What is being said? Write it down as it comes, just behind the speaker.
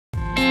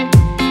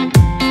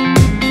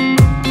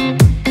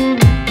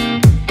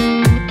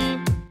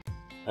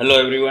Hello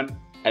everyone,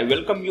 I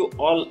welcome you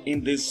all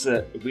in this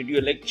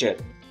video lecture.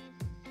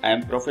 I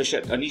am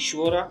Professor Anish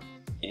Vora,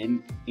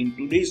 and in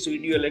today's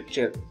video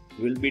lecture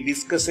we will be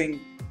discussing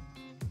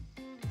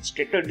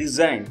stator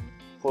design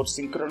for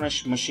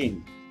synchronous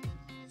machine.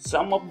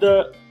 Some of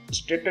the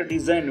stator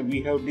design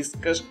we have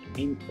discussed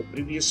in the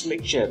previous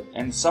lecture,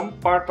 and some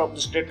part of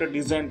the stator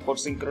design for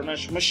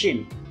synchronous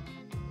machine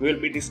we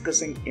will be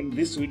discussing in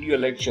this video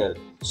lecture.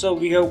 So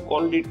we have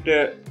called it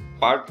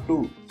part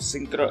 2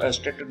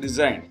 stator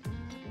design.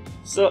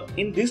 So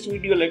in this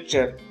video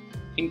lecture,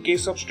 in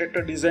case of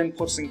stator design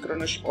for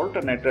synchronous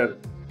alternator,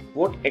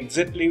 what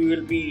exactly we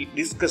will be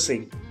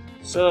discussing.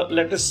 So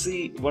let us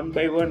see one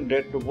by one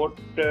that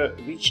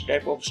which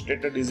type of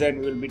stator design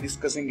we will be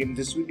discussing in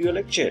this video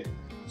lecture.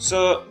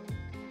 So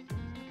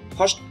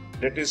first,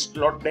 that is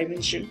slot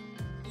dimension.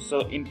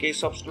 So in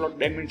case of slot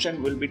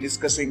dimension, we will be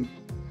discussing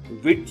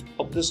width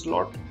of the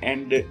slot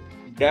and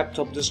depth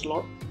of the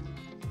slot.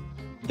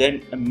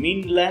 Then a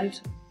mean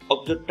length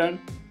of the turn.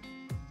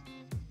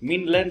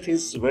 Mean length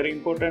is very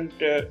important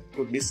to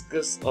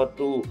discuss or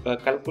to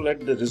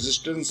calculate the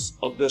resistance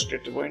of the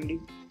stator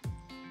winding,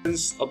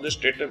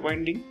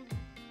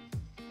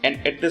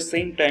 and at the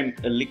same time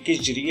a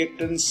leakage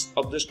reactance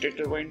of the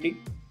stator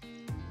winding.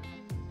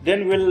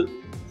 Then we'll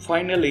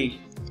finally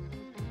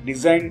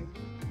design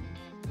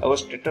our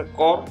stator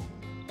core,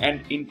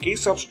 and in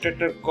case of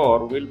stator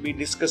core we'll be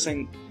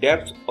discussing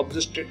depth of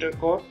the stator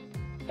core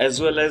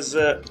as well as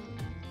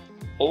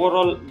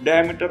overall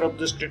diameter of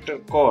the stator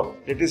core,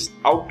 that is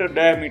outer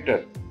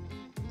diameter.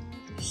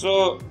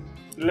 So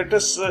let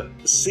us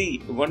see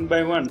one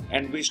by one,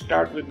 and we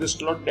start with the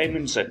slot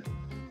dimension.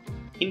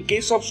 In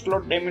case of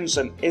slot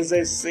dimension, as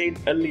I said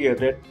earlier,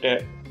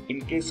 that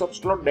in case of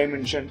slot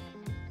dimension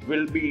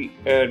we'll be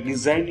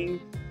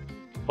designing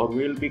or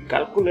we'll be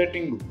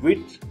calculating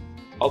width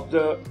of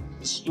the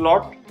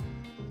slot,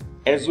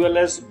 as well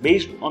as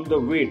based on the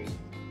width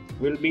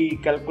we'll be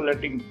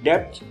calculating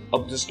depth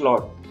of the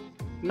slot.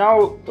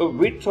 Now,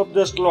 width of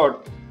the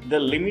slot, the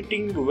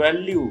limiting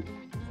value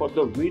for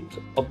the width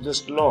of the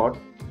slot,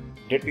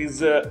 that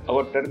is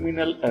our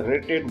terminal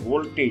rated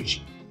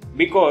voltage,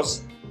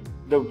 because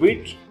the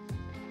width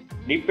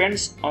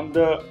depends on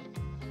the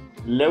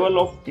level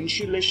of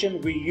insulation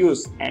we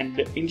use, and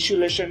the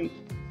insulation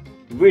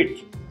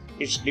width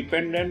is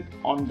dependent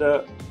on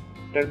the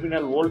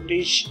terminal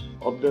voltage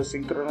of the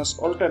synchronous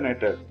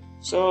alternator.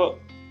 So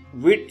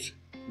width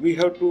we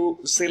have to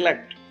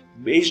select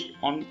based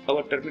on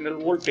our terminal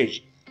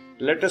voltage.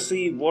 Let us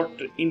see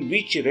in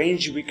which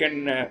range we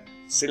can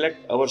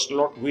select our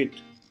slot width.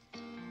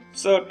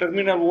 So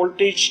terminal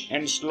voltage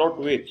and slot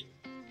width.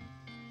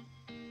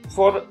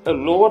 For a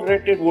lower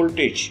rated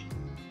voltage,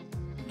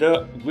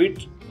 the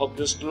width of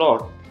the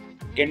slot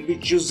can be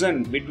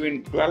chosen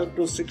between 12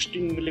 to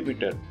 16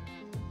 millimeter.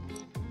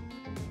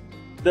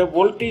 The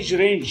voltage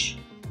range,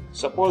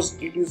 suppose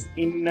it is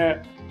in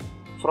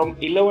from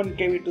 11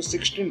 kV to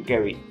 16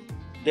 kV.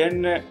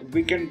 Then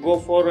we can go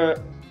for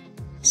a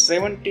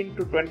 17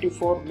 to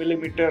 24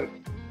 millimeter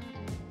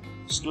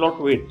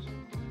slot width.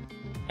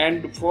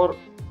 And for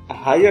a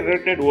higher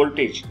rated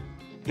voltage,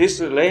 this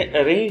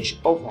range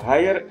of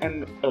higher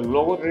and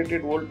lower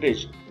rated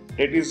voltage,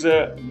 that is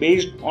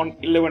based on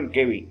 11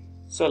 kV.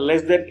 So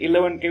less than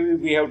 11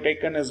 kV we have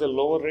taken as a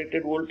lower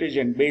rated voltage,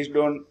 and based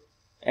on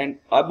and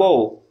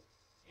above,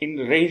 in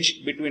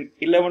range between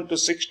 11 to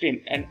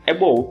 16 and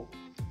above,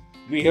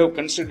 we have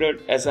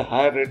considered as a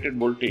higher rated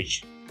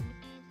voltage.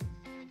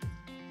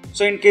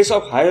 So in case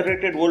of higher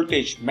rated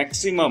voltage,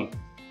 maximum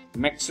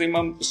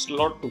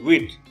slot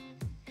width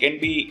can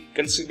be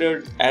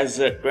considered as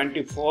a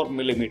 24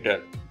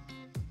 millimeter.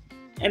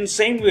 And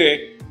same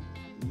way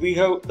we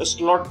have a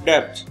slot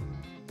depth.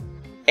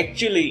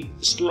 Actually,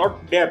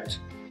 slot depth,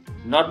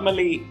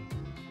 normally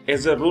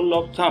as a rule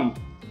of thumb,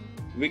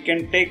 we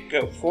can take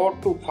 4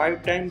 to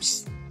 5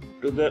 times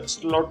to the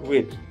slot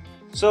width.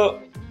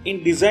 So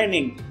in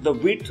designing, the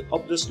width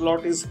of the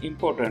slot is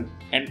important,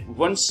 and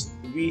once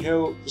we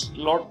have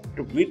slot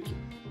width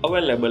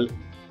available,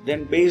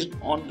 then based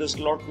on the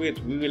slot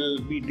width we will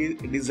be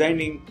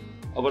designing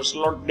our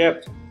slot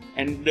depth,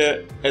 and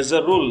as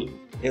a rule,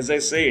 as I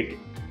said,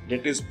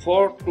 that is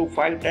 4 to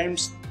 5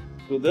 times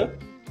to the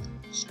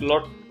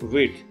slot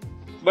width.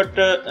 But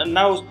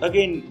now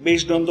again,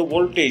 based on the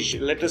voltage,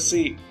 let us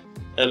see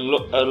a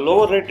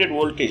lower rated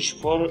voltage.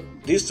 For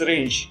this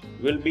range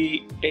will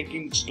be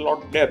taking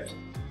slot depth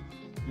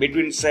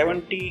between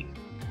 70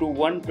 to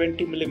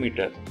 120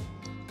 millimeter,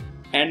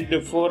 and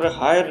for a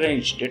higher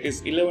range, that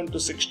is 11 to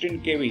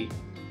 16 kV,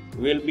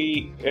 will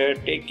be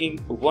taking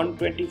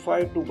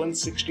 125 to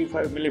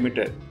 165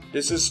 millimeter.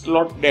 This is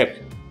slot depth.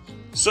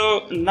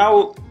 So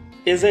now,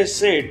 as I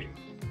said,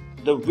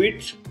 the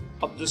width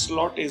of the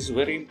slot is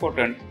very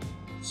important.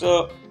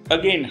 So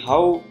again,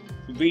 how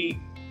we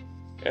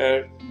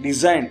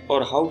design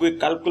or how we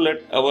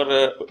calculate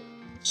our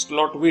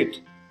slot width.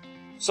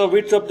 So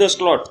width of the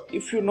slot,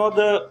 if you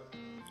know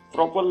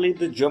properly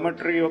the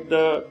geometry of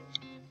the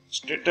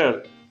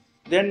stator,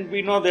 then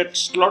we know that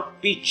slot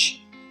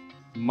pitch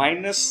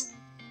minus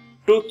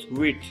tooth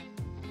width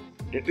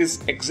that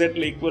is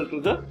exactly equal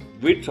to the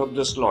width of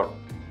the slot.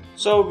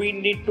 So we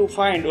need to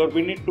find, or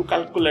we need to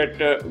calculate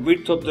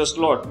width of the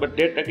slot, but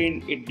that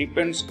again it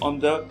depends on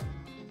the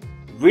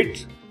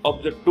width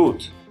of the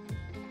tooth.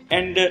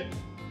 And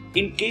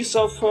in case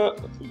of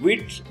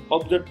width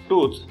of the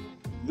tooth,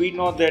 we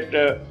know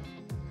that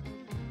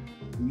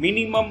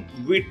minimum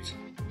width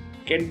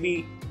can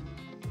be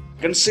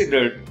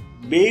considered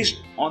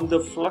based on the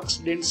flux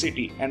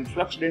density, and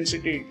flux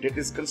density that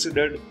is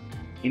considered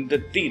in the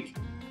teeth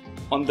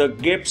on the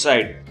gap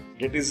side,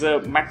 that is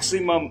a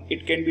maximum.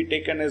 It can be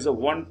taken as a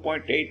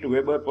 1.8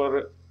 Weber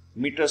per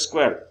meter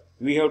square.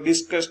 We have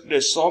discussed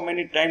so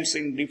many times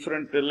in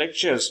different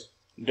lectures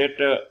that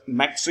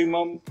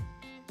maximum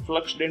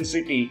flux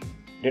density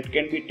that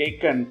can be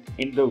taken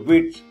in the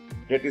width,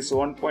 that is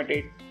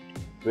 1.8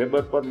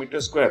 Weber per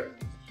meter square.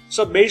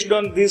 So based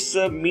on this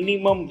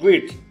minimum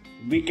width,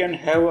 we can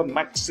have a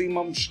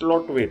maximum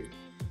slot width.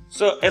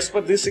 So as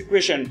per this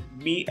equation,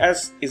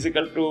 Bs is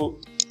equal to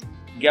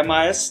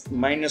gamma s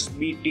minus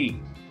Bt.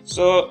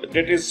 So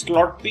that is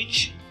slot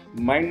pitch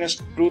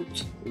minus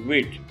tooth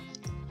width.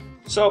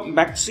 So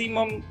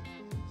maximum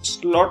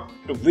slot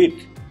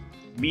width,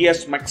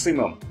 Bs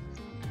maximum,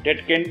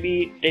 that can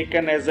be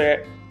taken as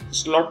a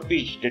slot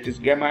pitch, that is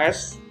gamma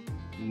s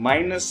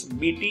minus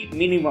Bt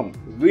minimum,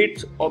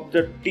 width of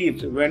the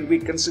teeth. When we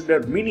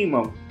consider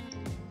minimum,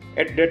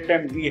 at that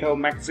time we have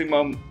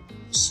maximum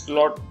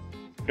slot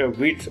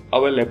width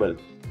available.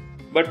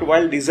 But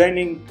while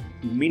designing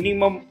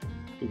minimum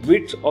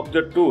width of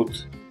the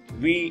tooth,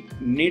 we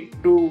need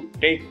to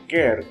take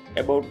care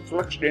about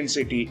flux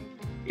density.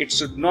 It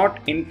should not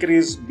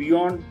increase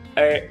beyond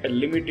a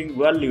limiting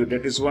value,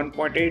 that is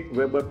 1.8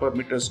 Weber per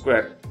meter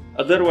square.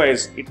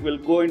 Otherwise it will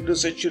go into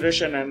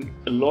saturation and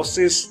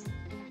losses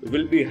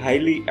will be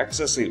highly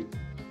excessive.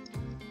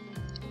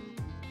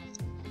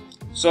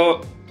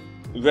 So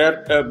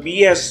where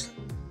Bs,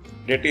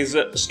 that is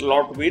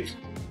slot width,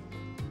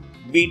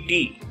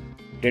 Bt,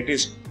 that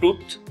is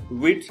tooth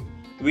width,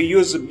 we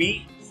use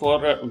B for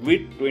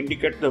width to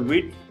indicate the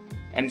width,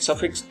 and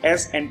suffix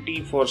S and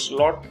T for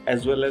slot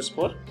as well as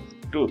for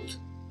tooth,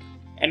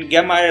 and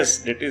gamma S,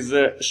 that is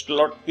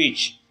slot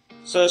pitch.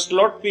 So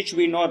slot pitch,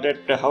 we know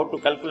that how to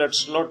calculate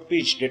slot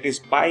pitch, that is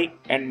pi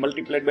and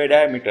multiplied by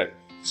diameter.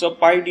 So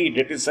pi d,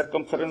 that is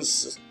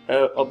circumference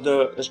of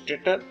the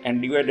stator,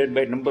 and divided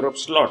by number of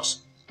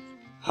slots.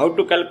 How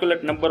to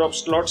calculate number of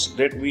slots,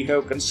 that we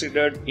have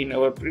considered in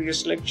our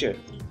previous lecture,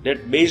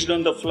 that based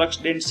on the flux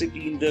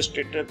density in the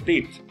stator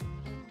teeth,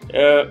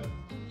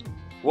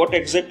 what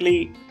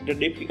exactly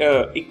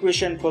the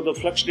equation for the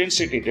flux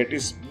density, that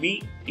is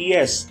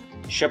Bts,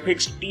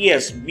 suffix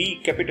Ts,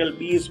 B, capital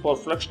B is for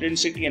flux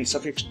density, and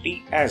suffix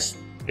Ts,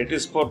 that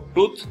is for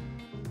tooth,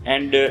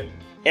 and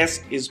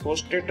S is for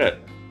stator.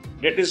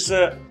 That is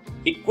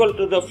equal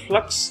to the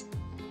flux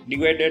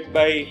divided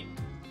by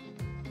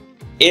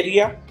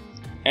area.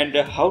 And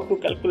how to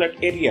calculate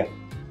area,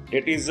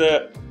 that is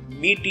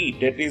Bt,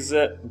 that is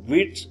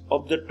width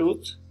of the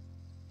tooth,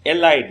 Li,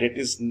 that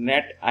is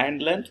net iron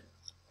length,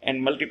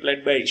 and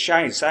multiplied by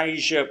psi. Psi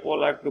is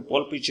polar to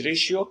pole pitch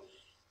ratio,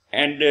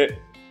 and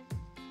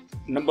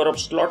number of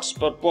slots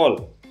per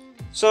pole.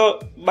 So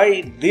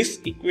by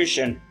this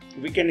equation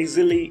we can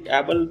easily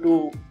able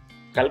to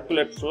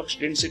calculate flux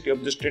density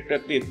of the stator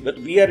teeth, but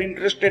we are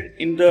interested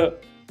in the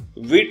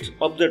width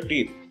of the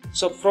teeth.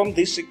 So from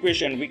this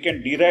equation we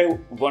can derive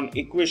one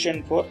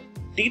equation for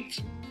teeth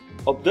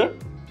of the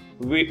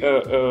width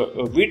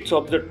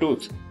of the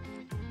tooth,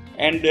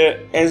 and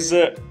as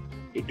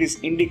it is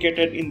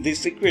indicated in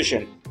this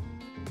equation,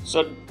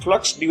 so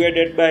flux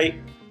divided by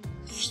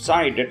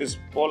psi, that is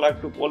polar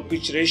to pole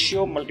pitch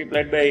ratio,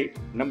 multiplied by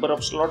number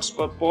of slots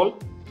per pole,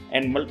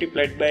 and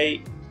multiplied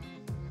by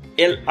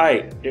Li,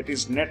 that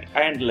is net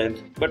iron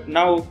length. But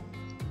now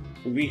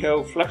we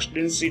have flux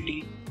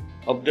density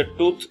of the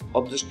tooth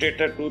of the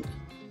stator tooth,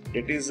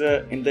 that is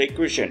in the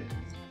equation,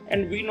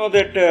 and we know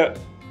that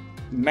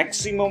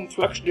maximum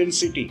flux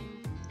density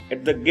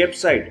at the gap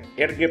side,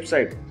 air gap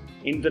side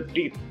in the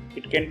teeth,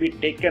 it can be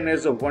taken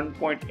as a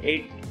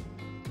 1.8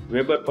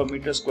 Weber per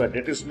meter square,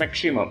 that is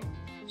maximum.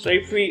 So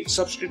if we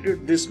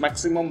substitute this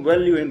maximum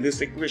value in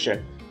this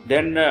equation,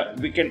 then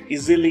we can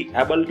easily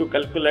able to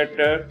calculate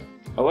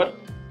our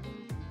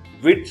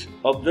width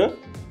of the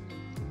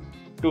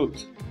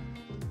tooth,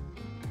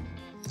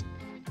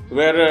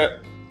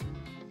 where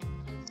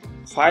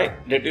phi,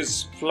 that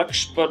is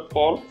flux per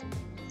pole,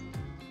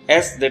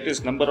 S, that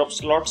is number of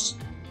slots,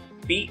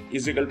 P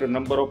is equal to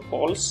number of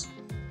poles,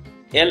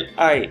 Li,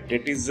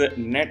 that is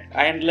net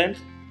iron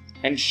length,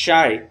 and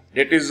psi,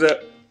 that is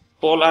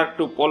polar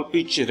to pole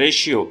pitch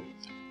ratio.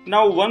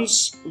 Now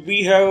once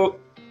we have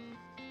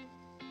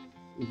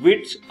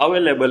width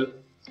available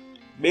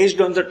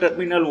based on the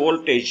terminal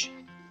voltage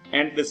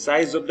and the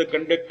size of the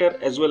conductor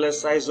as well as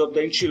size of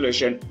the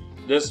insulation,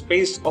 the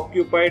space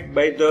occupied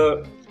by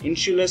the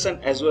insulation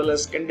as well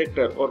as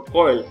conductor or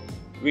coil,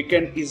 we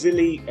can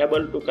easily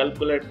able to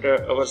calculate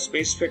our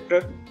space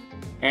factor.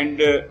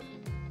 And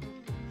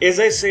as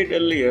I said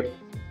earlier,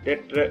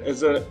 that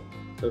as a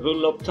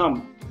rule of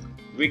thumb,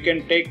 we can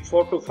take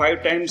 4 to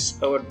 5 times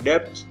our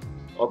depth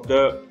of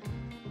the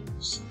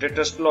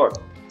stator slot.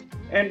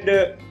 And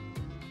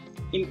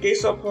in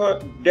case of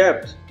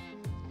depth,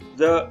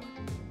 the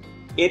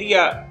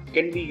area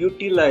can be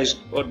utilized,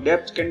 or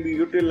depth can be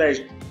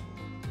utilized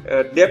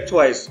depth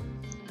wise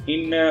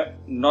in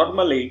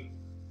normally,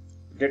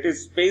 that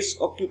is space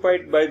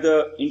occupied by the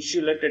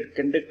insulated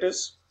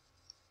conductors,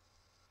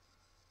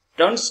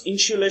 turns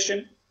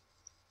insulation,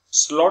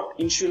 slot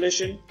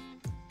insulation,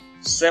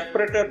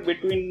 separator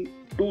between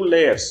two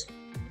layers,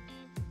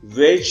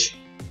 wedge,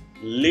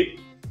 lip,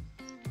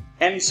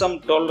 and some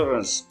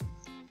tolerance.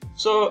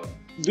 So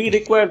we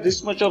require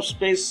this much of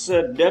space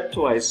depth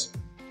wise.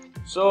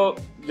 So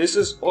this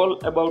is all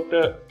about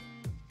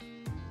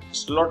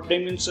slot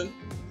dimension.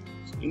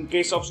 In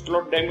case of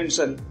slot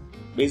dimension,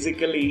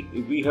 basically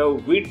we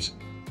have width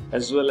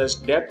as well as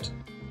depth.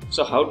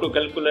 So how to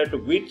calculate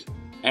width,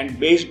 and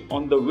based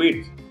on the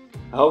width,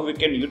 how we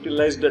can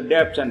utilize the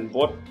depth, and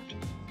what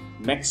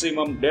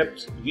maximum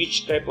depth,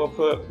 which type of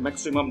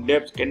maximum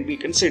depth can be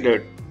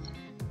considered,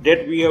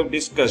 that we have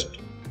discussed.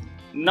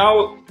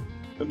 Now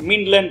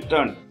mean length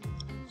turn.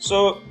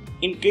 So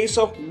in case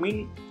of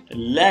mean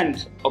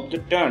length of the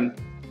turn,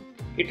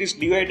 it is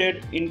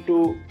divided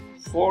into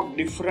 4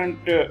 different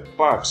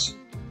parts.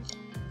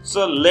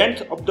 So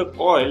length of the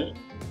coil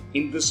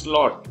in the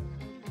slot.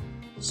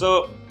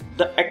 So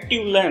the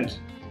active length,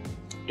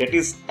 that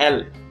is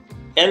L.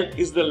 L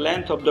is the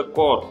length of the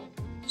core.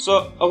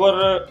 So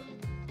our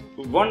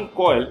one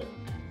coil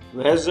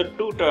has a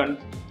 2 turn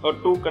or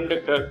 2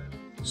 conductor.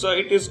 So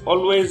it is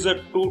always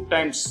 2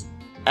 times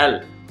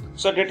L.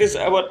 So that is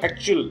our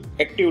actual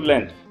active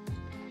length.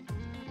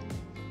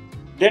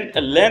 Then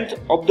a length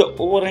of the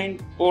overhang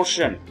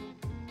portion.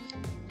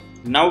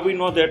 Now we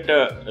know that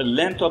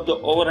length of the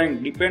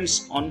overhang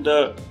depends on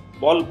the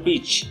ball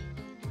pitch,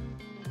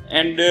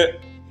 and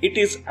it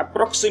is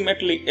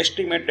approximately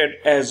estimated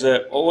as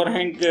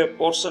overhang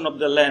portion of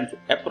the length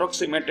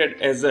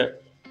approximated as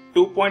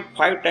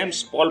 2.5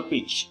 times ball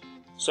pitch.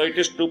 So it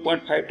is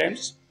 2.5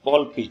 times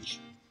ball pitch.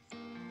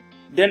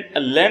 Then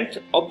a length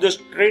of the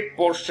straight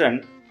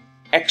portion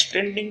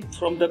extending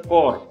from the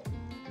core.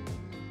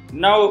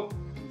 Now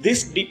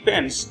this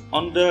depends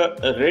on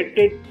the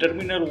rated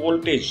terminal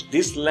voltage.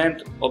 This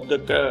length of the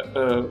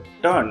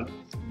turn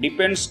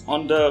depends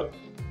on the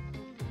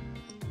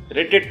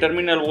rated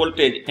terminal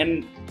voltage,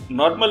 and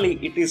normally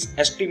it is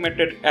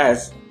estimated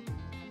as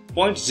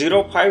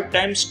 0.05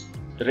 times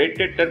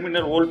rated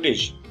terminal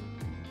voltage.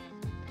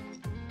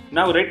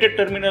 Now rated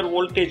terminal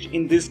voltage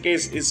in this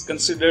case is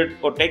considered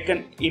or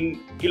taken in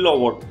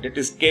kilowatt, that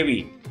is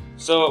kV.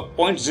 So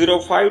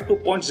 0.05 to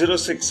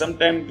 0.06,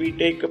 sometimes we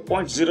take a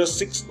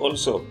 0.06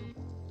 also.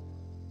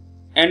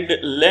 And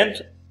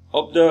length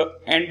of the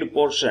end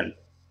portion.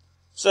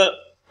 So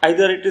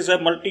either it is a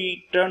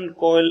multi-turn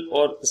coil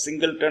or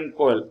single turn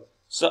coil.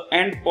 So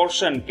end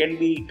portion can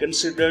be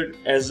considered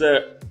as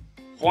a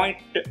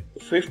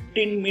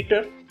 0.15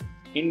 meter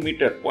in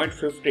meter,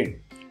 0.15.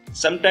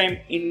 Sometime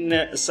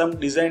in some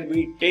design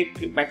we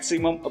take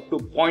maximum up to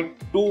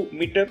 0.2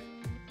 meter.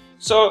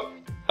 So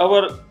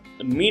our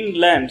mean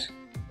length,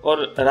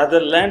 or rather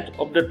length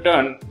of the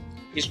turn,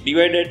 is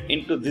divided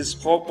into this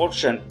 4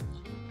 portion,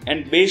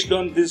 and based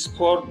on this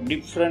 4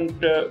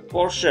 different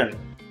portion,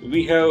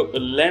 we have a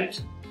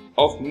length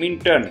of mean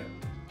turn.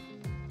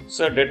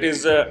 So that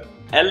is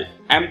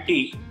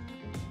LMT,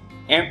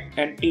 M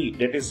and T,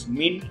 that is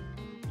mean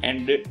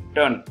and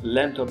turn,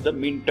 length of the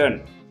mean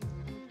turn.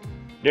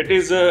 That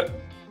is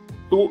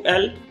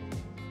 2L,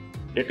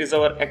 that is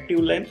our active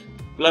length,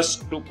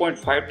 plus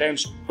 2.5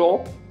 times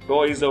tau.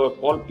 Tau is our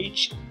ball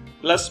pitch,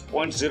 plus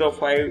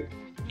 0.05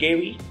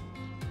 kV.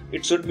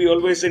 It should be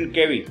always in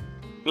kV,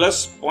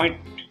 plus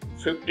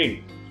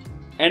 0.15,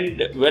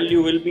 and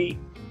value will be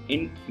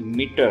in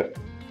meter.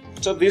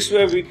 So this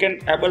way we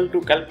can able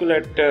to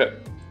calculate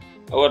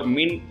our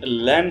mean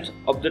length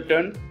of the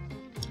turn.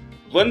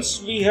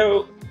 Once we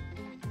have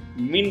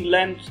mean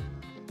length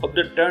of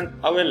the turn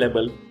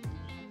available,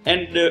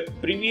 and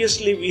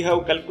previously we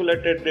have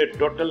calculated the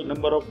total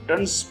number of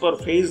turns per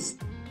phase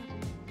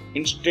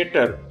in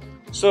stator.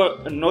 So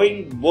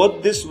knowing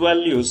both these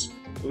values,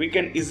 we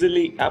can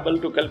easily able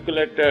to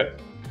calculate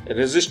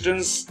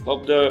resistance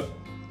of the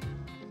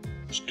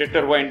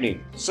stator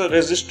winding. So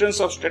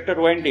resistance of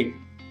stator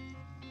winding,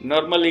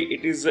 normally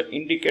it is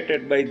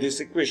indicated by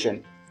this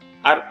equation,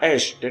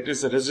 Rh, that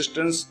is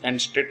resistance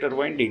and stator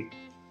winding.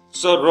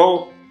 So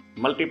rho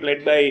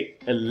multiplied by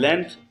a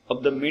length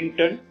of the mean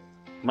turn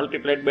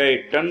multiplied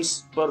by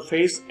turns per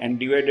phase and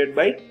divided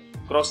by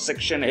cross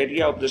section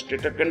area of the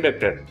stator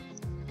conductor.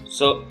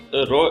 So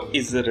rho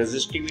is the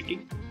resistivity.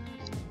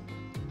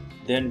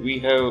 Then we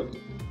have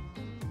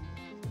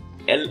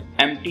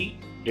LMT,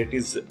 that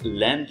is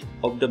length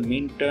of the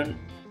mean turn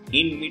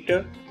in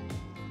meter.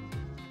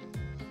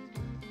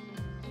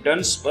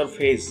 Turns per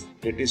phase,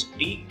 that is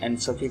T,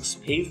 and suffix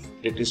phase,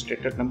 that is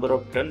stator number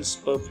of turns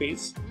per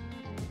phase.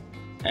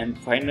 And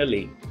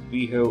finally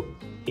we have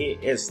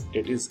AS,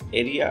 that is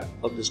area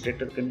of the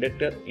stator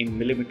conductor in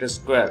millimeter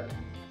square.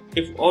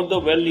 if all the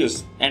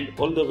values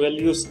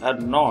are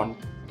known,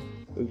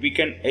 we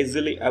can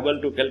easily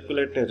able to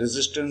calculate the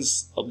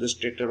resistance of the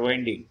stator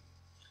winding.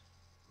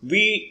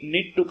 We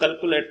need to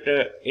calculate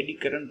eddy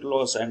current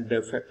loss, and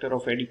the factor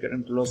of eddy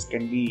current loss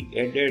can be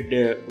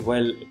added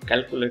while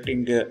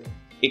calculating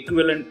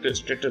equivalent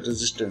stator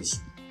resistance.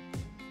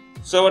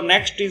 So our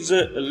next is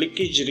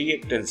leakage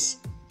reactance.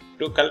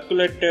 To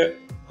calculate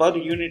per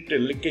unit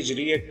leakage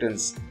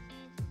reactance,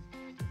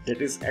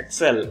 that is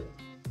XL,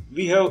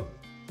 we have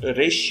a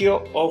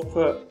ratio of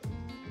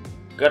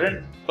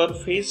current per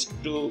phase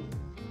to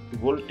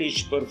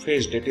voltage per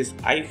phase, that is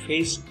I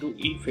phase to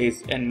E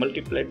phase, and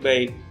multiplied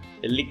by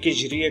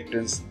leakage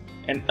reactance,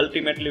 and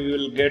ultimately we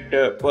will get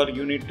per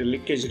unit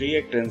leakage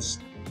reactance,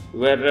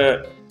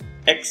 where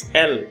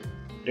XL,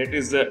 that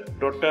is the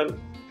total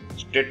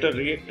stator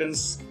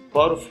reactance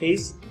per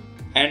phase,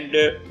 and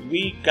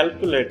we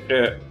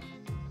calculate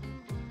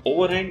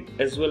overhang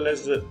as well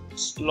as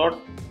slot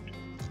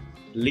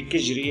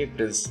leakage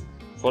reactance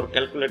for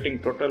calculating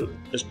total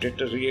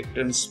stator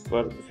reactance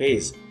per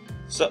phase.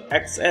 So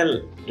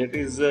XL, that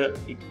is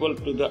equal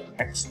to the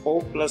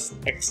XO plus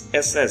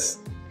XSS.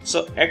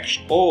 So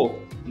XO,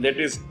 that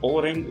is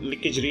overhang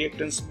leakage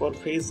reactance per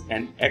phase,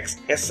 and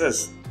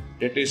XSS,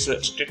 that is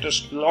stator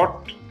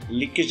slot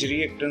leakage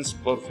reactance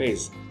per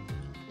phase.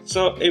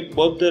 So if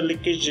both the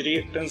leakage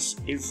reactance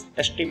is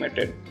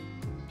estimated,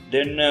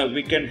 then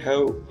we can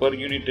have per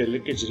unit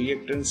leakage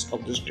reactance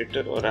of the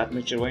stator or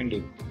armature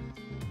winding.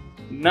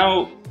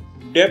 Now,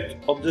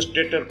 depth of the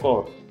stator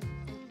core.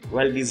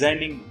 While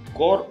designing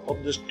core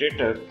of the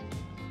stator,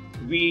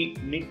 we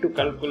need to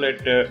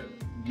calculate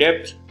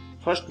depth.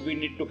 First we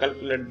need to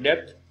calculate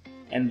depth,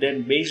 and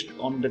then based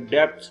on the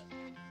depth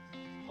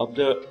of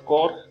the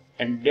core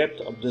and depth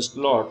of the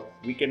slot,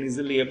 we can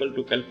easily able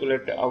to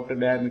calculate the outer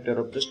diameter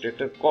of the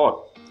stator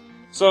core.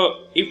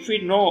 So if we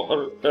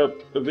know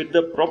with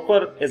the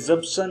proper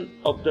assumption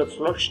of the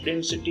flux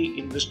density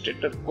in the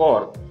stator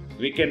core,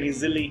 we can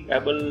easily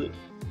able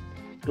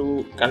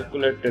to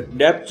calculate the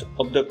depth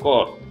of the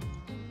core.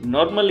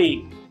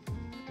 Normally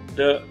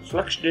the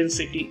flux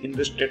density in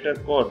the stator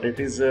core, that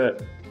is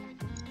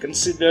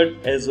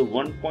considered as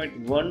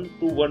 1.1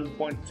 to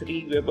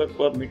 1.3 Weber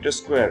per meter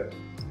square.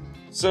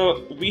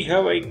 So we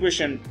have an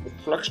equation of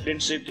flux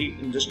density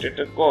in the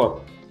stator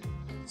core.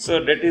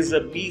 So that is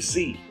a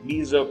BC. B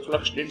is a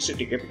flux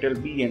density, capital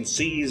B, and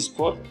C is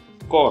for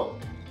core.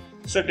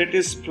 So that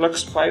is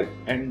flux 5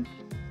 and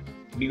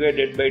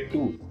divided by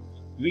 2.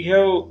 We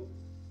have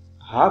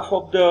half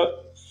of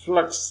the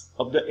flux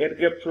of the air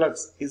gap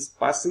flux is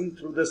passing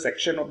through the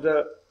section of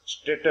the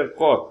stator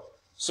core.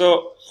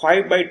 So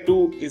 5 by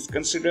 2 is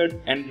considered,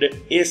 and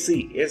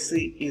AC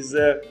is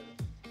a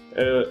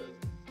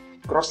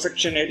cross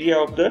section area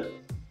of the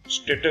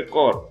stator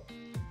core.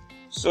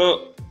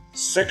 So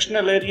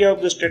sectional area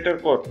of the stator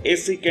core,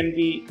 AC, can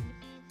be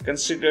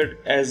considered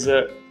as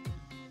a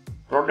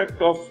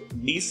product of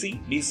DC.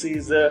 DC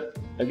is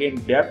again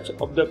depth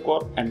of the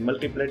core, and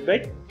multiplied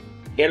by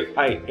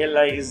Li.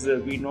 Li is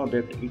we know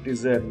that it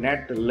is a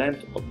net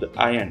length of the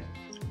iron.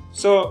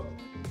 So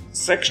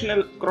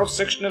cross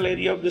sectional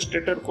area of the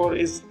stator core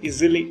is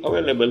easily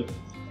available,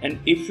 and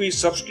if we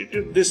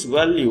substitute this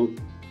value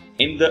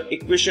in the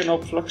equation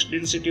of flux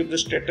density of the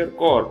stator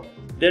core,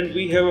 then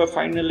we have a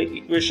final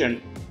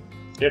equation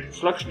that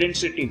flux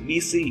density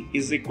BC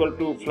is equal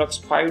to flux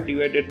 5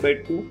 divided by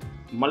 2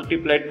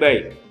 multiplied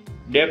by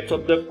depth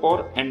of the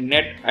core and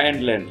net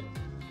iron length.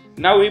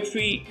 Now if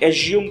we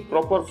assume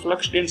proper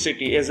flux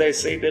density, as I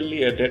said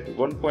earlier, that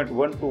 1.1 to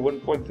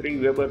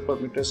 1.3 Weber per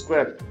meter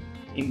square,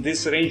 in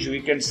this range we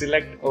can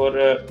select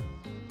our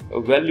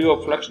value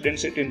of flux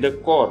density in the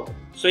core.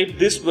 So if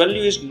this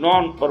value is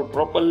known or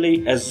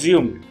properly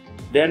assumed,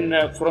 then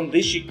from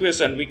this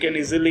equation we can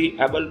easily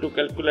able to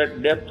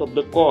calculate depth of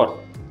the core,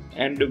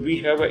 and we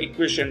have an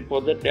equation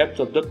for the depth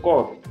of the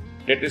core,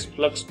 that is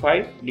flux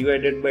 5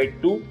 divided by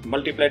 2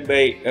 multiplied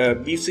by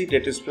BC,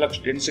 that is flux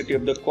density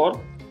of the core,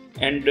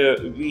 and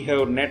we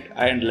have net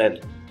iron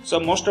length. So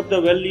most of the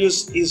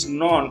values is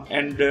known,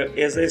 and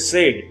as I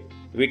said,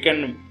 we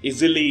can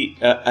easily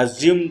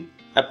assume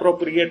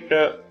appropriate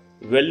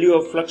value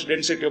of flux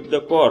density of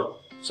the core.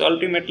 So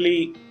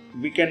ultimately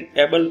we can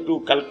able to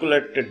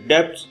calculate the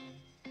depth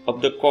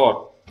of the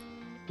core.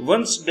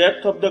 Once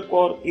depth of the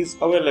core is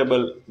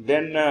available,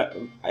 then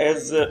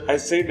as I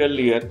said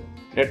earlier,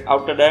 that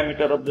outer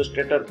diameter of the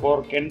stator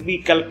core can be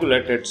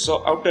calculated.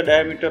 So outer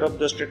diameter of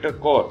the stator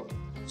core,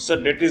 so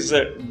that is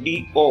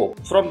DO.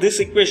 From this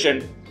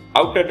equation,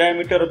 outer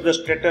diameter of the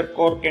stator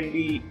core can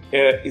be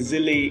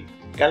easily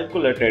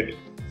calculated.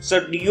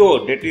 So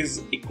DO, that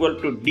is equal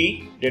to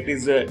D, that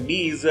is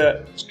D is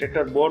a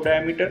stator bore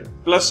diameter,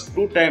 plus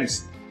 2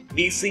 times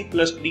DC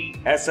plus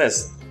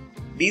DSS.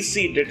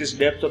 DC, that is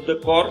depth of the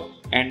core,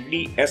 and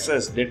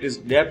DSS, that is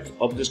depth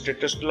of the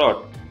stator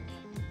slot.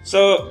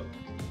 So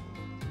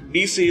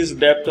DC is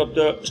depth of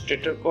the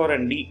stator core,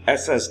 and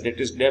DSS, that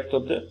is depth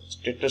of the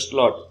stator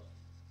slot.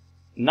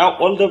 Now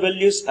all the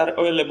values are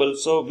available,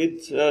 so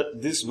with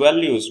these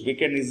values we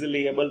can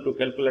easily able to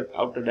calculate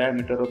outer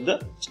diameter of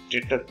the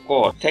stator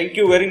core. Thank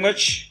you very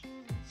much.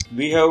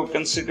 We have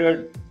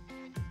considered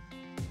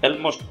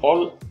almost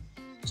all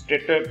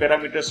stator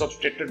parameters of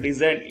stator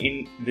design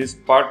in this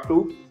part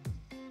 2.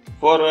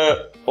 For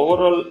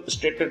overall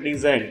stator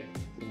design,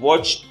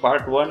 watch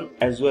part 1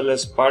 as well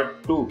as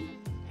part 2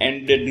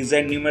 and the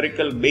design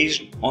numerical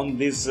based on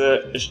this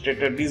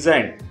stator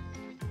design.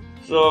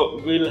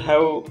 So we'll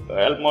have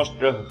almost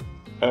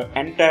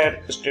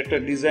entire stator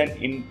design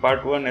in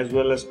part 1 as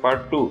well as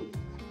part 2.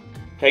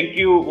 Thank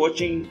you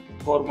watching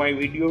for my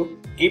video.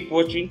 Keep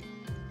watching.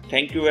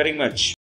 Thank you very much.